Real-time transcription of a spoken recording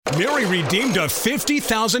Mary redeemed a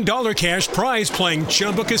 $50,000 cash prize playing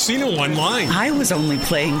Chumba Casino online. I was only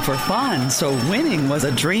playing for fun, so winning was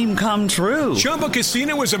a dream come true. Chumba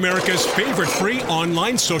Casino is America's favorite free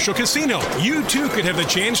online social casino. You, too, could have the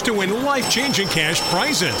chance to win life-changing cash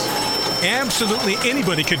prizes. Absolutely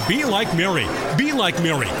anybody could be like Mary. Be like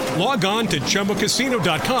Mary. Log on to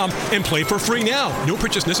ChumbaCasino.com and play for free now. No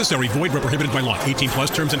purchase necessary. Void where prohibited by law. 18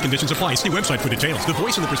 plus terms and conditions apply. See website for details. The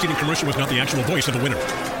voice in the preceding commercial was not the actual voice of the winner.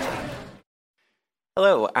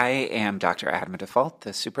 Hello, I am Dr. Adam Default,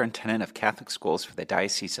 the Superintendent of Catholic Schools for the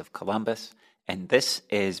Diocese of Columbus, and this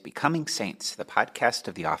is Becoming Saints, the podcast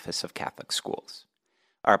of the Office of Catholic Schools.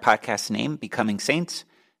 Our podcast name, Becoming Saints,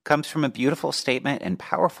 comes from a beautiful statement and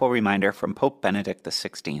powerful reminder from Pope Benedict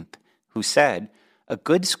XVI, who said, "A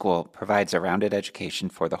good school provides a rounded education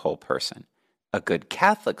for the whole person. A good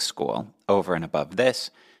Catholic school, over and above this,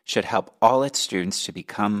 should help all its students to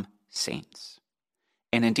become saints."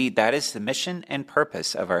 And indeed, that is the mission and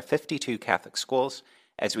purpose of our 52 Catholic schools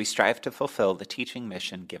as we strive to fulfill the teaching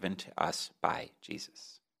mission given to us by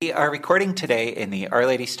Jesus. We are recording today in the Our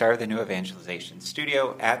Lady Star of the New Evangelization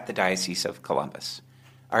studio at the Diocese of Columbus.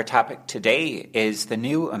 Our topic today is the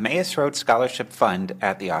new Emmaus Road Scholarship Fund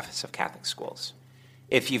at the Office of Catholic Schools.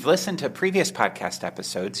 If you've listened to previous podcast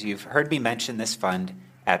episodes, you've heard me mention this fund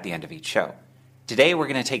at the end of each show. Today, we're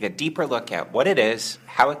going to take a deeper look at what it is,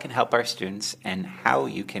 how it can help our students, and how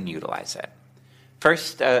you can utilize it.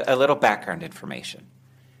 First, a little background information.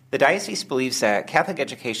 The diocese believes that Catholic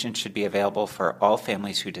education should be available for all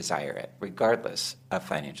families who desire it, regardless of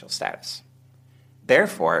financial status.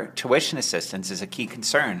 Therefore, tuition assistance is a key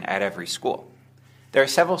concern at every school. There are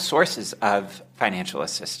several sources of financial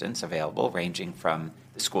assistance available, ranging from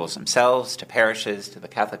the schools themselves, to parishes, to the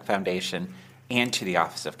Catholic Foundation, and to the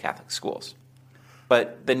Office of Catholic Schools.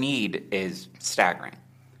 But the need is staggering.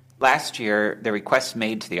 Last year, the requests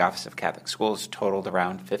made to the Office of Catholic Schools totaled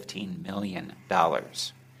around $15 million,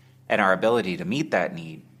 and our ability to meet that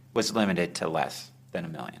need was limited to less than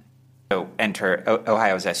 $1 million. So enter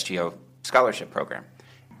Ohio's SGO scholarship program.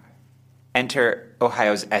 Enter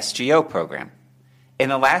Ohio's SGO program. In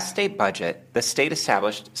the last state budget, the state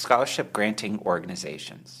established scholarship granting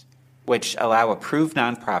organizations, which allow approved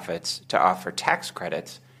nonprofits to offer tax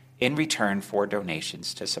credits in return for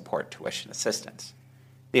donations to support tuition assistance.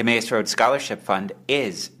 The Emmaus Road Scholarship Fund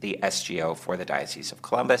is the SGO for the Diocese of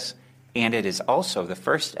Columbus, and it is also the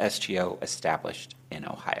first SGO established in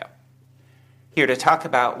Ohio. Here to talk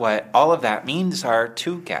about what all of that means are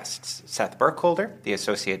two guests, Seth Burkholder, the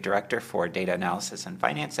Associate Director for Data Analysis and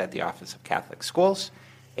Finance at the Office of Catholic Schools,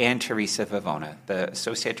 and Teresa Vivona, the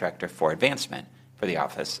Associate Director for Advancement for the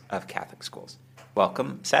Office of Catholic Schools.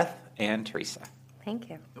 Welcome, Seth and Teresa.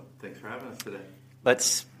 Thank you. Thanks for having us today.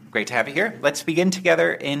 Great to have you here. Let's begin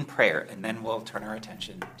together in prayer, and then we'll turn our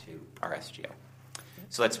attention to our SGO.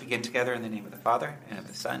 So let's begin together in the name of the Father, and of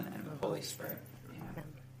the Son, and of the Holy Spirit. Amen.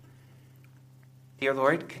 Dear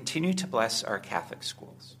Lord, continue to bless our Catholic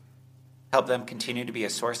schools. Help them continue to be a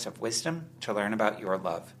source of wisdom to learn about your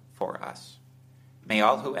love for us. May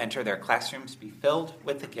all who enter their classrooms be filled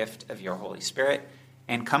with the gift of your Holy Spirit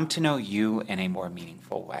and come to know you in a more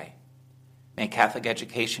meaningful way. May Catholic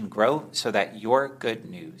education grow so that your good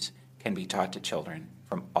news can be taught to children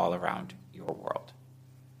from all around your world.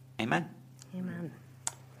 Amen. Amen.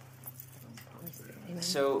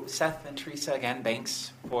 So, Seth and Teresa, again,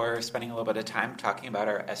 thanks for spending a little bit of time talking about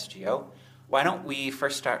our SGO. Why don't we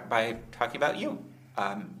first start by talking about you?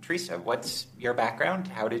 Teresa, what's your background?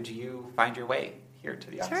 How did you find your way here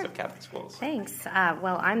to the Office of Catholic Schools? Thanks.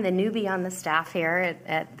 Well, I'm the newbie on the staff here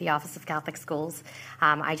at the Office of Catholic Schools.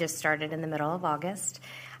 I just started in the middle of August.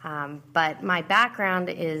 But my background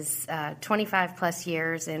is 25 plus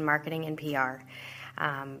years in marketing and PR.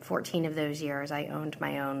 14 of those years, I owned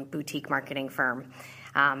my own boutique marketing firm.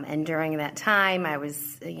 And during that time, I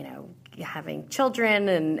was, having children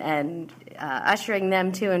and ushering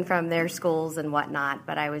them to and from their schools and whatnot.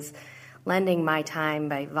 But I was lending my time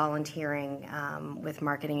by volunteering with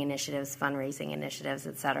marketing initiatives, fundraising initiatives,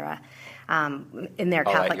 et cetera, in their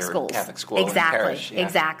Catholic schools. Catholic school exactly, and parish, yeah.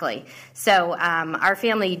 Exactly. So our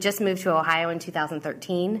family just moved to Ohio in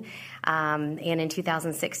 2013, and in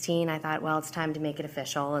 2016, I thought, well, it's time to make it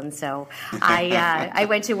official, and so I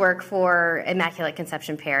went to work for Immaculate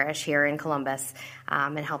Conception Parish here in Columbus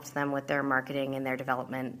and helped them with their marketing and their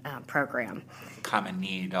development program. Common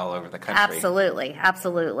need all over the country.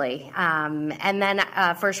 Absolutely. And then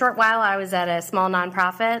for a short while, I was at a small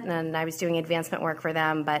nonprofit, and I was doing advancement work for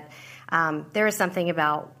them. But there is something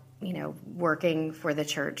about, working for the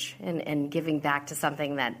church and giving back to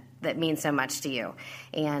something that that means so much to you.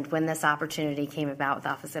 And when this opportunity came about with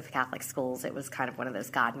the Office of Catholic Schools, it was kind of one of those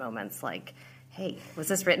God moments, like, hey, was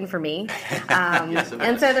this written for me? Yes,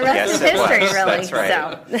 and so the rest is history, really. That's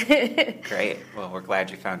right. So. Great. Well, we're glad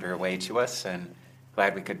you found your way to us, and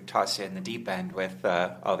glad we could toss you in the deep end with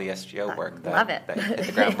all the SGO work Love it. that you hit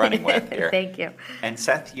the ground running with here. Thank you. And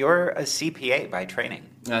Seth, you're a CPA by training.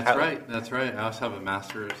 That's right. I also have a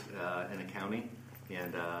master's in accounting,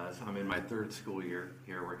 and so I'm in my third school year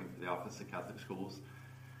here working for the Office of Catholic Schools.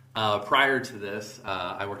 Prior to this,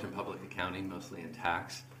 I worked in public accounting, mostly in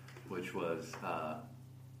tax, which was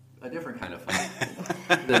a different kind of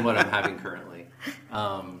fun than what I'm having currently.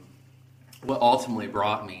 What ultimately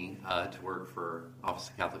brought me to work for Office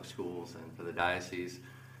of Catholic Schools and for the diocese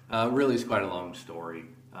really is quite a long story.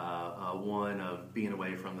 One of being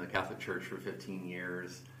away from the Catholic Church for 15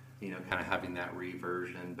 years, kind of having that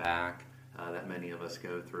reversion back that many of us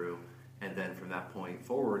go through. And then from that point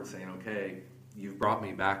forward saying, okay, you've brought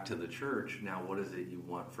me back to the church, now what is it you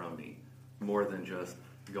want from me? More than just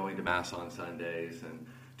going to Mass on Sundays and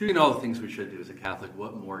doing all the things we should do as a Catholic,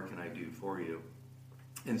 what more can I do for you?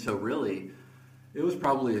 And so really, it was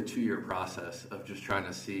probably a 2-year process of just trying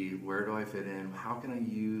to see where do I fit in, how can I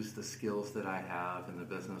use the skills that I have in the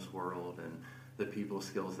business world and the people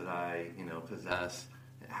skills that I possess,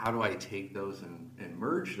 how do I take those and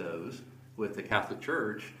merge those with the Catholic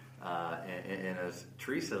Church? And as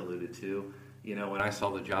Teresa alluded to, when I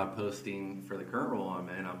saw the job posting for the current role I'm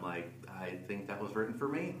in, I'm like, I think that was written for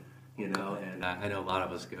me, and I know a lot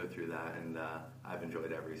of us go through that, and I've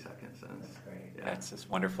enjoyed every second since. That's great. Yeah. That's this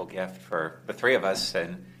wonderful gift for the three of us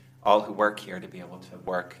and all who work here to be able to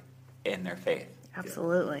work in their faith.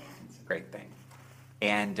 Absolutely. It's a great thing.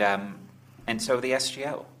 And so the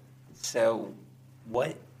SGO. So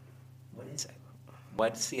what is it?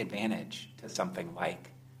 What's the advantage to something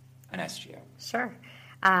like an SGO? Sure.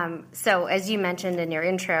 So as you mentioned in your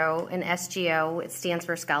intro, an SGO, it stands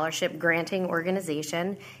for Scholarship Granting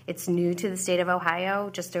Organization. It's new to the state of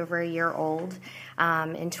Ohio, just over a year old.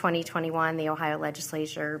 In 2021, the Ohio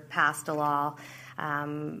legislature passed a law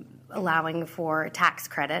allowing for tax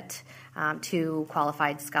credit to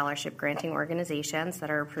qualified scholarship granting organizations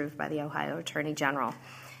that are approved by the Ohio Attorney General.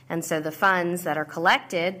 And so the funds that are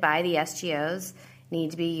collected by the SGOs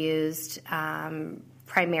need to be used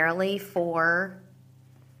primarily for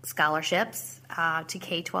scholarships to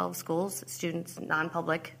K-12 schools, students,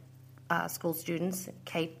 non-public school students,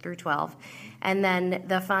 K through 12. And then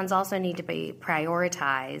the funds also need to be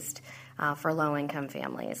prioritized for low-income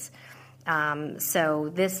families.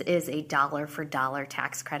 So this is a dollar-for-dollar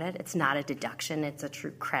tax credit. It's not a deduction. It's a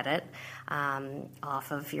true credit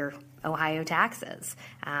off of your Ohio taxes.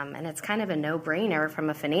 And it's kind of a no-brainer from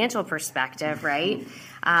a financial perspective, right?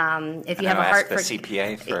 If you have a heart for... the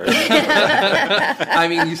CPA for... I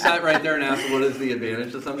mean, you sat right there and asked, what is the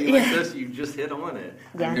advantage of something like this? You just hit on it.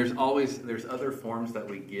 Yeah. I mean, there's other forms that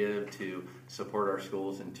we give to support our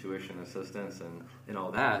schools and tuition assistance and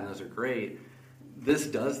all that, and those are great. This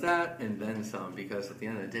does that and then some, because at the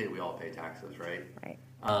end of the day, we all pay taxes, right? Right.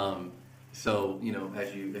 So,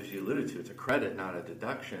 as you alluded to, it's a credit, not a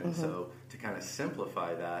deduction. Mm-hmm. So to kind of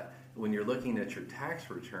simplify that, when you're looking at your tax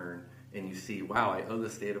return and you see, wow, I owe the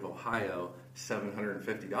state of Ohio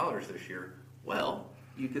 $750 this year, well,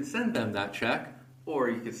 you could send them that check, or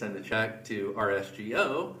you could send the check to our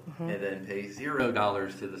SGO mm-hmm. and then pay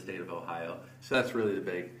 $0 to the state of Ohio. So that's really the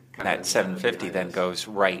big kind that of... That $750 then goes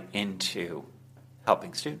right into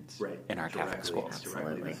helping students right. in our Catholic schools.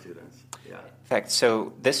 Directly to students, yeah. In fact,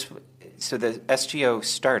 so the SGO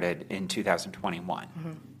started in 2021,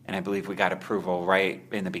 mm-hmm. and I believe we got approval right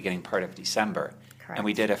in the beginning part of December. Correct. And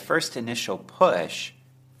we did a first initial push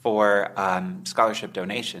for scholarship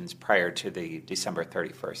donations prior to the December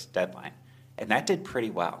 31st deadline, and that did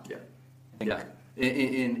pretty well. Yeah, yeah.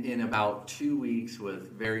 In about 2 weeks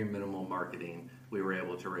with very minimal marketing, we were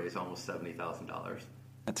able to raise almost $70,000.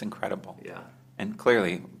 That's incredible. Yeah. And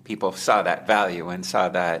clearly, people saw that value and saw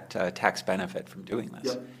that tax benefit from doing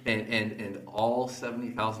this. Yep. And all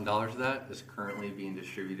 $70,000 of that is currently being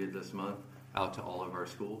distributed this month out to all of our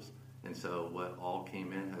schools. And so what all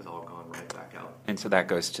came in has all gone right back out. And so that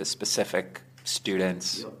goes to specific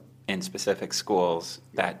students yep. in specific schools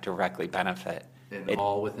that directly benefit. And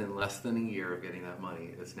all within less than a year of getting that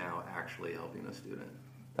money is now actually helping a student.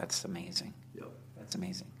 That's amazing. Yep. That's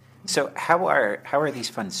amazing. So how are these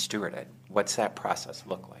funds stewarded? What's that process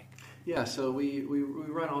look like? Yeah, so we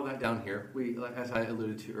run all that down here. We, as I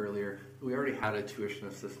alluded to earlier, we already had a tuition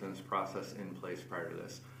assistance process in place prior to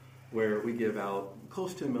this, where we give out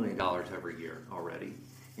close to $1 million every year already.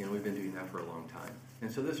 We've been doing that for a long time. And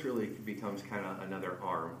so this really becomes kind of another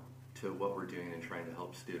arm to what we're doing and trying to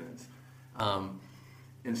help students.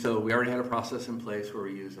 And so we already had a process in place where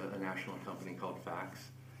we use a national company called FACS,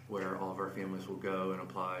 where all of our families will go and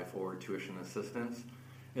apply for tuition assistance.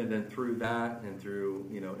 And then through that and through,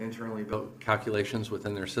 internally built calculations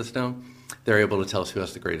within their system, they're able to tell us who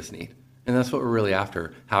has the greatest need. And that's what we're really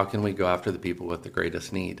after. How can we go after the people with the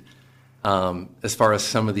greatest need? As far as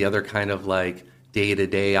some of the other kind of like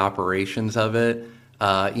day-to-day operations of it,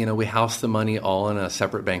 we house the money all in a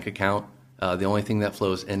separate bank account. The only thing that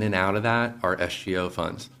flows in and out of that are SGO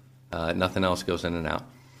funds. Nothing else goes in and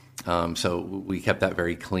out. So we kept that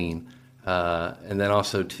very clean. And then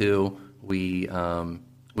also, too, we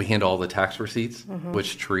handle all the tax receipts,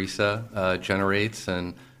 which Teresa generates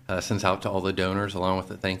and sends out to all the donors along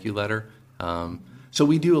with a thank you letter. So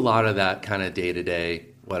we do a lot of that kind of day-to-day,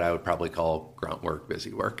 what I would probably call grunt work,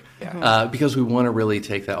 busy work, because we want to really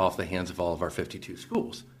take that off the hands of all of our 52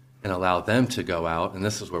 schools and allow them to go out, and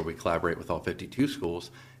this is where we collaborate with all 52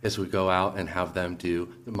 schools, is we go out and have them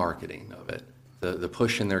do the marketing of it, the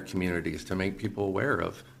push in their communities to make people aware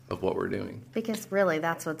of what we're doing. Because really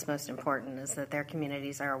that's what's most important, is that their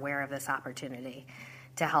communities are aware of this opportunity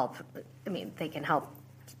to help. I mean, they can help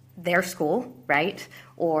their school, right?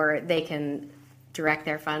 Or they can direct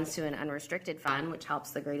their funds to an unrestricted fund, which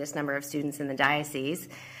helps the greatest number of students in the diocese.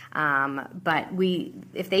 But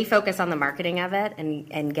if they focus on the marketing of it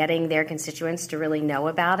and getting their constituents to really know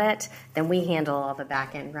about it, then we handle all the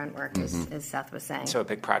back-end grunt work, as Seth was saying. So a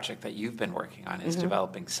big project that you've been working on is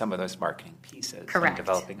developing some of those marketing pieces. Correct. And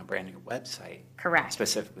developing a brand new website. Correct.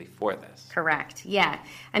 Specifically for this. Correct. Yeah.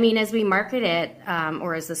 I mean, as we market it,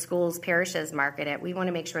 or as the schools, parishes market it, we want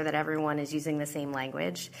to make sure that everyone is using the same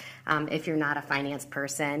language. If you're not a finance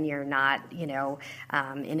person, you're not,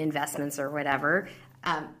 in investments or whatever,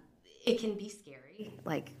 it can be scary,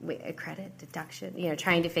 like a credit deduction,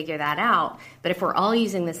 trying to figure that out. But if we're all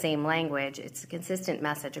using the same language, it's a consistent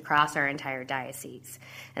message across our entire diocese.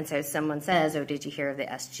 And so someone says, oh, did you hear of the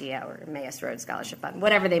SGO or Emmaus Road Scholarship Fund,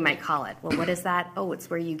 whatever they might call it. Well, what is that? Oh, it's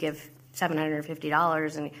where you give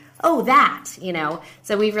 $750 and that.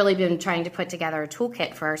 So we've really been trying to put together a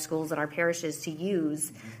toolkit for our schools and our parishes to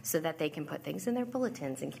use so that they can put things in their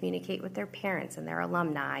bulletins and communicate with their parents and their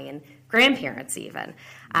alumni and grandparents even.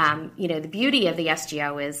 The beauty of the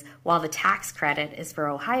SGO is, while the tax credit is for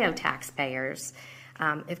Ohio taxpayers,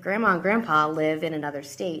 if grandma and grandpa live in another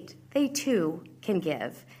state, they too can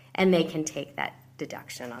give, and they can take that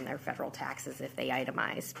deduction on their federal taxes if they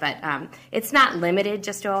itemize. But it's not limited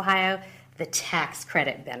just to Ohio. The tax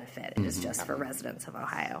credit benefit is just for residents of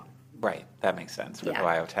Ohio. Right. That makes sense with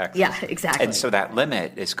Ohio taxes. Yeah, exactly. And so that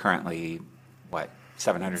limit is currently, what,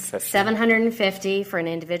 $750? $750 for an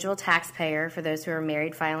individual taxpayer. For those who are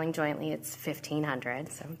married filing jointly, it's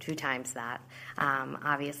 $1,500, so 2 times that.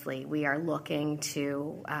 Obviously, we are looking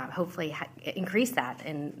to hopefully increase that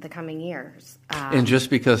in the coming years. And just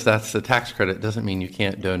because that's the tax credit doesn't mean you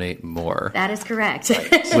can't donate more. That is correct.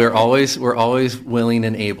 We're always willing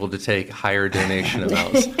and able to take higher donation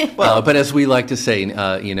amounts. But as we like to say,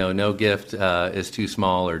 no gift is too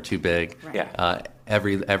small or too big. Right. Yeah.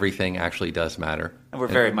 Everything actually does matter. And we're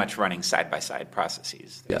very much running side-by-side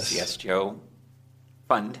processes. There's the SGO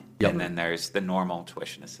fund, and then there's the normal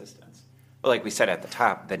tuition assistance. But like we said at the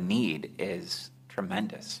top, the need is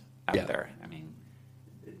tremendous out there. I mean,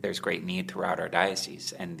 there's great need throughout our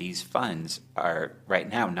diocese, and these funds are right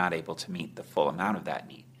now not able to meet the full amount of that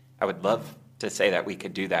need. I would love to say that we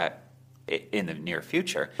could do that in the near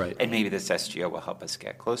future, and maybe this SGO will help us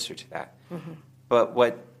get closer to that. But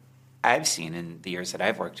what I've seen in the years that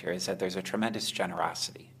I've worked here is that there's a tremendous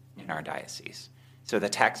generosity in our diocese. So the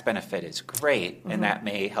tax benefit is great, and that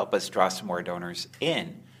may help us draw some more donors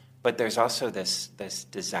in, but there's also this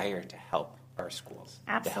desire to help our schools,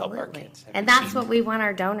 to help our kids. And that's what we want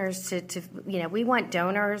our donors to we want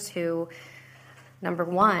donors who, number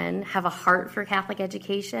one, have a heart for Catholic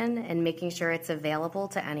education and making sure it's available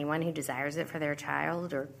to anyone who desires it for their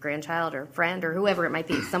child or grandchild or friend or whoever it might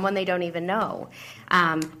be, someone they don't even know,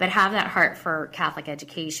 but have that heart for Catholic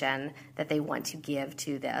education that they want to give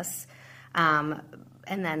to this.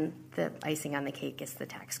 And then the icing on the cake is the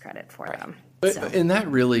tax credit for them. And that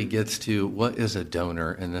really gets to what is a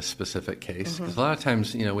donor in this specific case. Because a lot of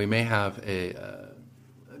times, we may have a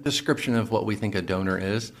description of what we think a donor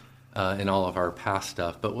is in all of our past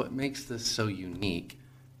stuff. But what makes this so unique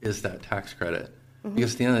is that tax credit.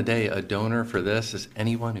 Because at the end of the day, a donor for this is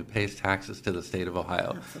anyone who pays taxes to the state of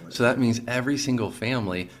Ohio. Absolutely. So that means every single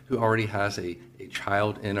family who already has a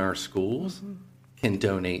child in our schools can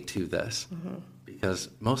donate to this. Because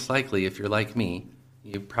most likely, if you're like me,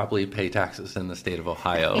 you probably pay taxes in the state of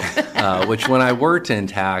Ohio, which when I worked in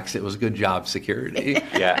tax, it was good job security.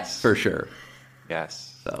 Yes. For sure.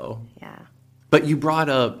 Yes. So. Yeah. But you brought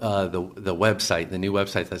up the website, the new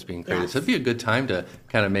website that's being created. Yes. So it'd be a good time to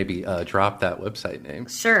kind of maybe drop that website name.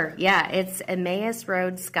 Sure. Yeah. It's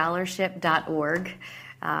EmmausRoadScholarship.org.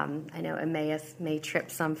 I know Emmaus may trip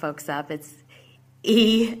some folks up. It's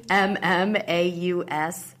EMMAUS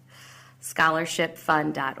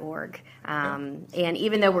scholarshipfund.org. And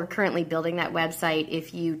even though we're currently building that website,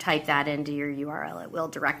 if you type that into your URL, it will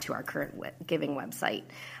direct to our current giving website.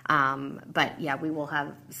 But yeah, we will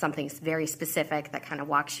have something very specific that kind of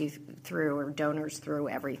walks you through, or donors through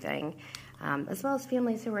everything, as well as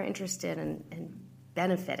families who are interested in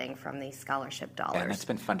benefiting from these scholarship dollars. And it's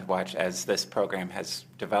been fun to watch as this program has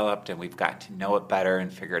developed and we've got to know it better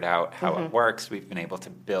and figured out how it works. We've been able to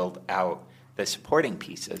build out the supporting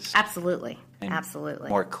pieces. Absolutely. And Absolutely.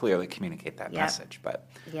 more clearly communicate that Yep. message. But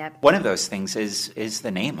Yep. one of those things is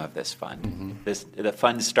the name of this fund. The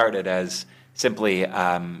fund started as simply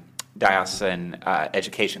Diocesan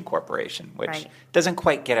Education Corporation, which Right. doesn't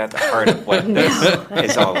quite get at the heart of what this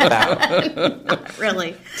is all about. Not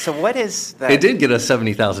really. So what is that? It did get us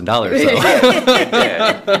 $70,000, though. It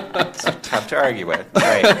did. It's tough to argue with.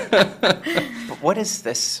 Right. But what does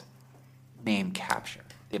this name capture?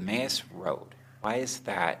 The Emmaus Road. Why is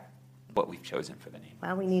that what we've chosen for the name?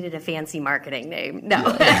 Well, we needed a fancy marketing name. No,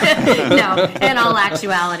 no. In all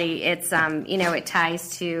actuality, it's it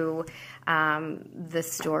ties to the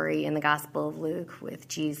story in the Gospel of Luke with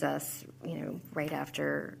Jesus. Right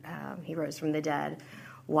after he rose from the dead,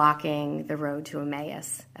 walking the road to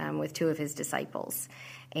Emmaus with two of his disciples,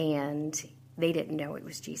 and they didn't know it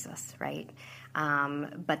was Jesus, right?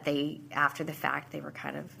 But after the fact, they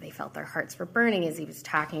felt their hearts were burning as he was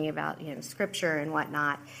talking about, scripture and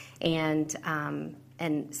whatnot. And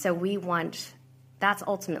so that's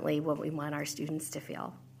ultimately what we want our students to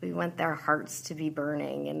feel. We want their hearts to be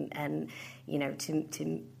burning and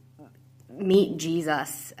to meet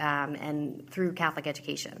Jesus, and through Catholic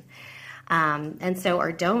education. And so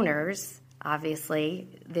our donors, obviously,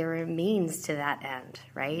 they're a means to that end,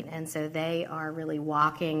 right? And so they are really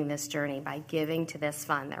walking this journey by giving to this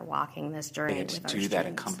fund. They're walking this journey They with get our to do students. that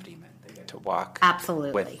accompaniment. They get to walk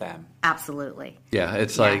Absolutely. with them. Absolutely. Yeah,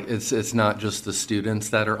 it's like it's not just the students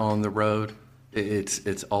that are on the road.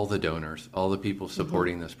 It's all the donors, all the people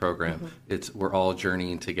supporting this program. We're all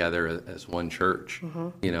journeying together as one church.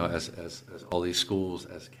 As all these schools,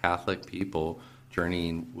 as Catholic people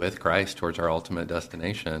journeying with Christ towards our ultimate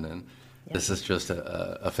destination. And this is just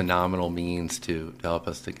a phenomenal means to help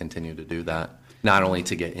us to continue to do that. Not only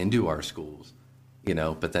to get into our schools,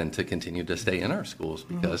 but then to continue to stay in our schools.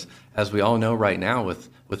 Because as we all know right now with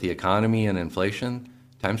the economy and inflation,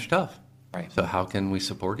 times are tough. Right. So how can we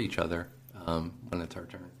support each other when it's our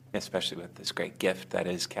turn? Especially with this great gift that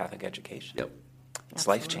is Catholic education. Yep. It's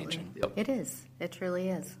life-changing. Yep. It is. It truly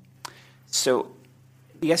is. So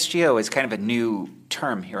the SGO is kind of a new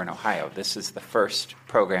term here in Ohio. This is the first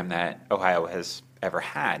program that Ohio has ever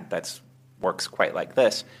had that works quite like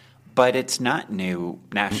this, but it's not new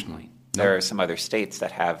nationally. There are some other states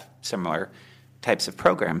that have similar types of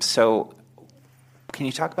programs. So can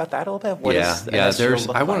you talk about that a little bit? What does the SGO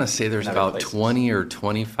look I want to like say there's in other about places? 20 or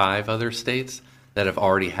 25 other states that have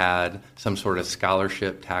already had some sort of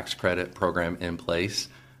scholarship tax credit program in place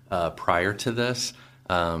prior to this.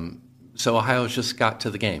 So Ohio's just got to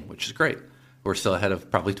the game, which is great. We're still ahead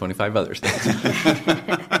of probably 25 other states.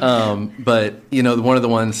 But, one of the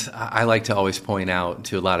ones I like to always point out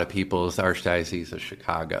to a lot of people is the Archdiocese of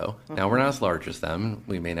Chicago. Now, we're not as large as them.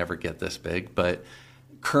 We may never get this big, but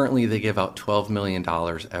currently they give out $12 million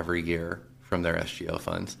every year from their SGO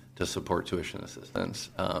funds to support tuition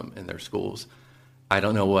assistance in their schools. I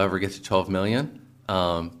don't know we'll ever get to $12 million.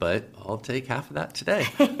 But I'll take half of that today.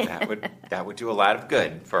 that would do a lot of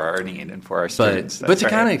good for our need and for our students. But to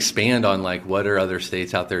kind of expand on what are other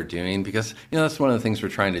states out there doing, because that's one of the things we're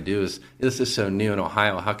trying to do is this is so new in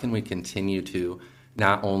Ohio. How can we continue to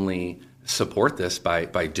not only support this by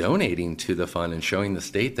donating to the fund and showing the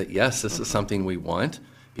state that yes, this is something we want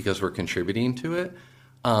because we're contributing to it.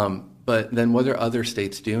 But then what are other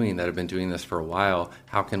states doing that have been doing this for a while?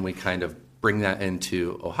 How can we kind of bring that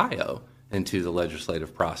into Ohio, into the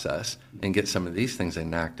legislative process, and get some of these things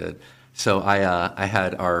enacted? So I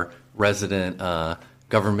had our resident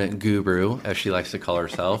government guru, as she likes to call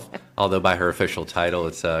herself, although by her official title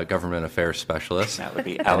it's a government affairs specialist. That would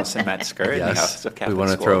be Allison Metzger in the Office of Catholic we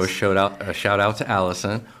want to Schools. throw a shout out to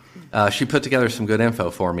Allison. She put together some good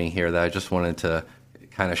info for me here that I just wanted to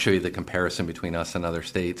kind of show you the comparison between us and other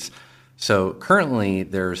states. So currently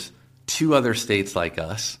there's 2 other states like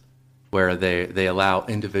us where they allow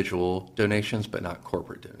individual donations but not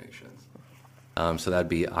corporate donations. So that'd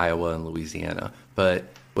be Iowa and Louisiana. But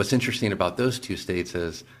what's interesting about those two states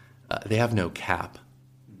is they have no cap.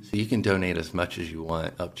 So you can donate as much as you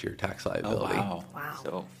want up to your tax liability. Oh, wow.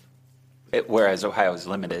 So, whereas Ohio is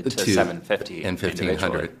limited to $750 and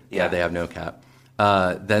 $1,500. Yeah, they have no cap.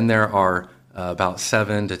 Then there are about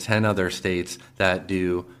 7 to 10 other states that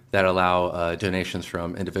allow donations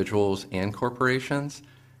from individuals and corporations.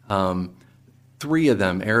 3 of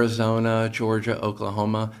them, Arizona, Georgia,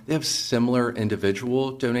 Oklahoma, they have similar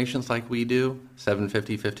individual donations like we do,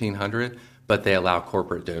 $750, $1,500, but they allow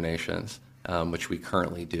corporate donations, which we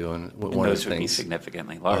currently do. And one those of the would things, be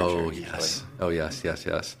significantly larger. Oh, yes. Oh,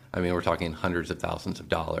 yes. I mean, we're talking hundreds of thousands of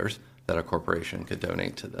dollars that a corporation could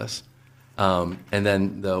donate to this. And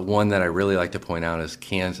then the one that I really like to point out is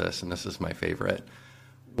Kansas, and this is my favorite.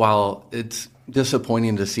 While it's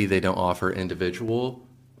disappointing to see they don't offer individual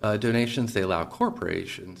donations, they allow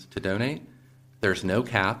corporations to donate. There's no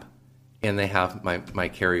cap, and they have my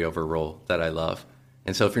carryover rule that I love.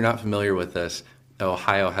 And so if you're not familiar with this,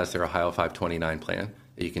 Ohio has their Ohio 529 plan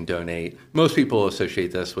that you can donate. Most people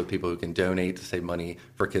associate this with people who can donate to save money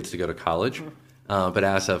for kids to go to college. But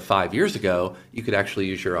as of 5 years ago, you could actually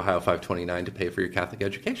use your Ohio 529 to pay for your Catholic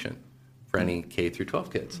education for any K through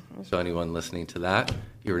 12 kids. So anyone listening to that,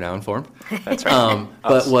 you are now informed. That's right.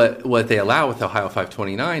 But what they allow with Ohio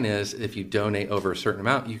 529 is if you donate over a certain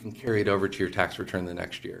amount, you can carry it over to your tax return the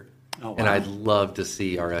next year. Oh, wow. And I'd love to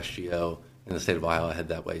see our SGO in the state of Ohio head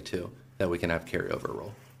that way too, that we can have carryover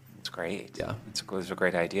rule. That's great. Yeah. Those are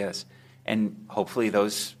great ideas. And hopefully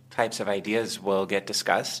those types of ideas will get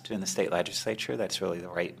discussed in the state legislature. That's really the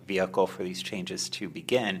right vehicle for these changes to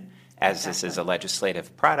begin. As this is a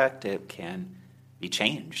legislative product, it can be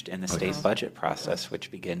changed in the state budget process, which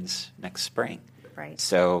begins next spring. Right.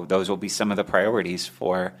 So those will be some of the priorities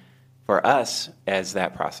for us as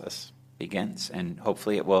that process begins. And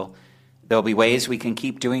hopefully there'll be ways we can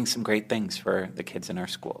keep doing some great things for the kids in our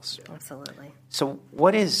schools. Absolutely. So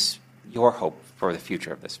what is your hope for the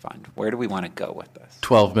future of this fund? Where do we want to go with this?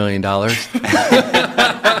 $12 million.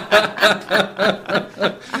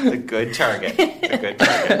 A good target.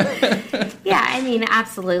 Yeah, I mean,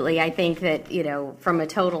 absolutely. I think that, from a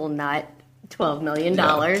total nut, $12 million,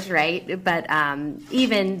 right? But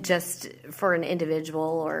even just for an individual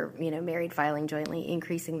or, married filing jointly,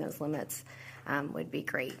 increasing those limits would be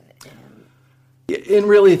great. And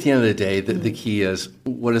really, at the end of the day, the key is,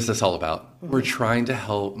 what is this all about? Mm-hmm. We're trying to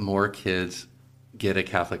help more kids get a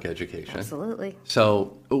Catholic education. Absolutely.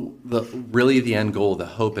 So the end goal, the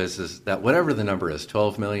hope is that whatever the number is,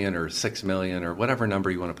 12 million or 6 million or whatever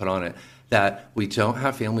number you want to put on it, that we don't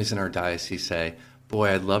have families in our diocese say,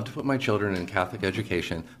 boy, I'd love to put my children in Catholic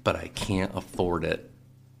education, but I can't afford it.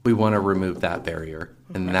 We want to remove that barrier.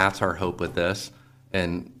 And that's our hope with this.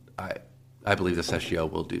 And I believe this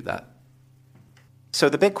SGO will do that. So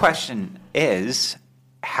the big question is,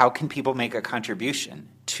 how can people make a contribution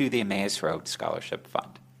to the Emmaus Road Scholarship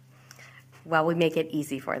Fund? Well, we make it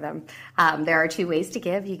easy for them. There are 2 ways to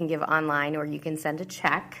give. You can give online or you can send a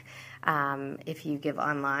check. If you give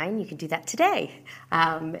online, you can do that today.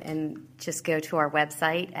 And just go to our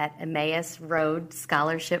website at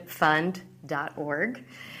EmmausRoadScholarshipFund.org.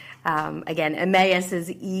 Again, Emmaus is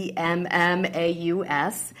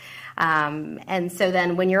EMMAUS. And so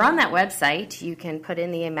then when you're on that website, you can put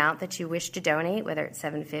in the amount that you wish to donate, whether it's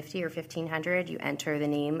 $750 or $1,500. You enter the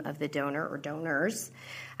name of the donor or donors.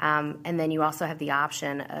 And then you also have the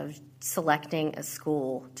option of selecting a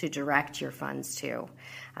school to direct your funds to.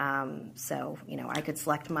 So, I could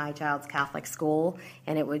select my child's Catholic school,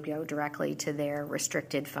 and it would go directly to their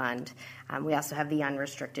restricted fund. We also have the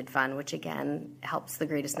unrestricted fund, which, again, helps the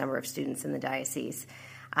greatest number of students in the diocese.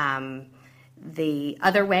 The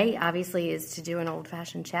other way, obviously, is to do an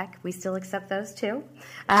old-fashioned check. We still accept those, too.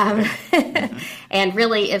 And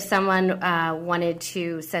really, if someone wanted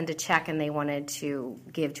to send a check and they wanted to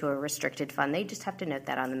give to a restricted fund, they just have to note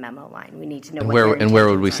that on the memo line. We need to know where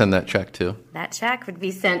would we send that check to? That check would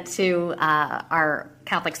be sent to our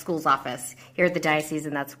Catholic Schools office here at the diocese,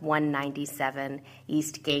 and that's 197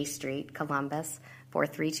 East Gay Street, Columbus,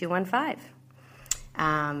 43215.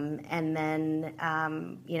 And then,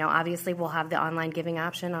 obviously we'll have the online giving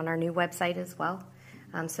option on our new website as well.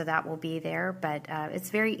 So that will be there, but it's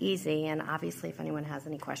very easy. And obviously if anyone has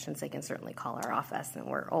any questions, they can certainly call our office, and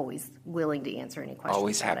we're always willing to answer any questions.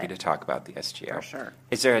 Always happy to talk about the SGO. For sure.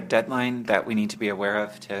 Is there a deadline that we need to be aware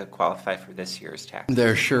of to qualify for this year's tax?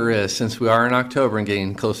 There sure is. Since we are in October and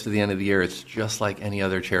getting close to the end of the year, it's just like any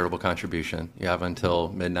other charitable contribution. You have until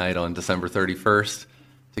midnight on December 31st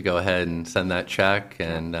to go ahead and send that check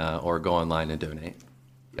and or go online and donate.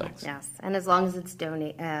 Yep. Yes, and as long as it's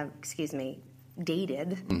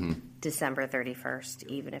dated December 31st,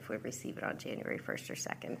 even if we receive it on January 1st or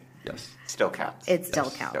 2nd. Yes. Still counts. It still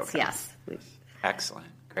counts, yes. Excellent.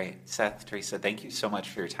 Great. Seth, Teresa, thank you so much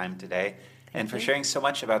for your time today and for sharing so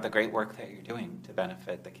much about the great work that you're doing to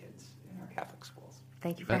benefit the kids in our Catholic schools.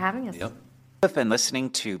 Thank you for having us. Yep. You've been listening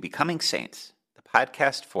to Becoming Saints, the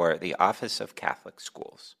podcast for the Office of Catholic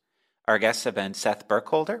Schools. Our guests have been Seth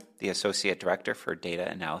Burkholder, the Associate Director for Data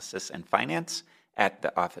Analysis and Finance at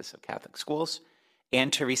the Office of Catholic Schools,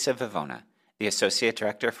 and Teresa Vivona, the Associate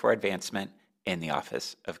Director for Advancement in the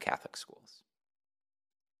Office of Catholic Schools.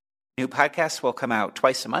 New podcasts will come out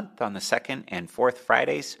twice a month on the second and fourth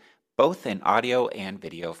Fridays, both in audio and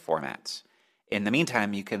video formats. In the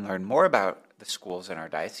meantime, you can learn more about the schools in our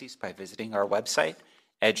diocese by visiting our website,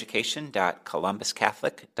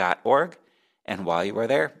 education.columbuscatholic.org. And while you are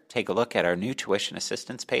there, take a look at our new tuition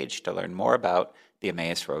assistance page to learn more about the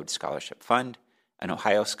Emmaus Road Scholarship Fund, an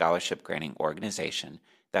Ohio scholarship granting organization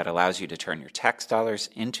that allows you to turn your tax dollars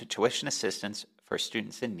into tuition assistance for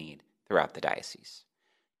students in need throughout the diocese.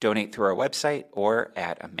 Donate through our website or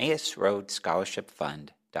at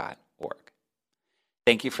emmausroadscholarshipfund.org.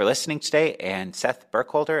 Thank you for listening today, and Seth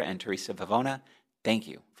Burkholder and Teresa Vivona, thank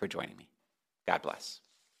you for joining me. God bless.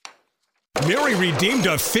 Mary redeemed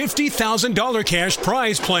a $50,000 cash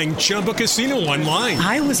prize playing Chumba Casino online.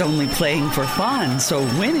 I was only playing for fun, so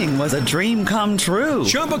winning was a dream come true.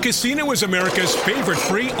 Chumba Casino is America's favorite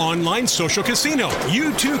free online social casino.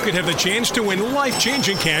 You too could have the chance to win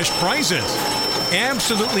life-changing cash prizes.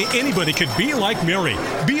 Absolutely anybody could be like Mary.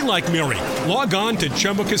 Be like Mary. Log on to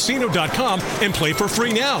ChumbaCasino.com and play for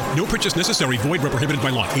free now. No purchase necessary. Void where prohibited by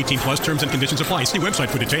law. 18+ terms and conditions apply. See website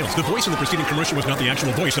for details. The voice of the preceding commercial was not the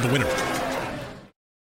actual voice of the winner.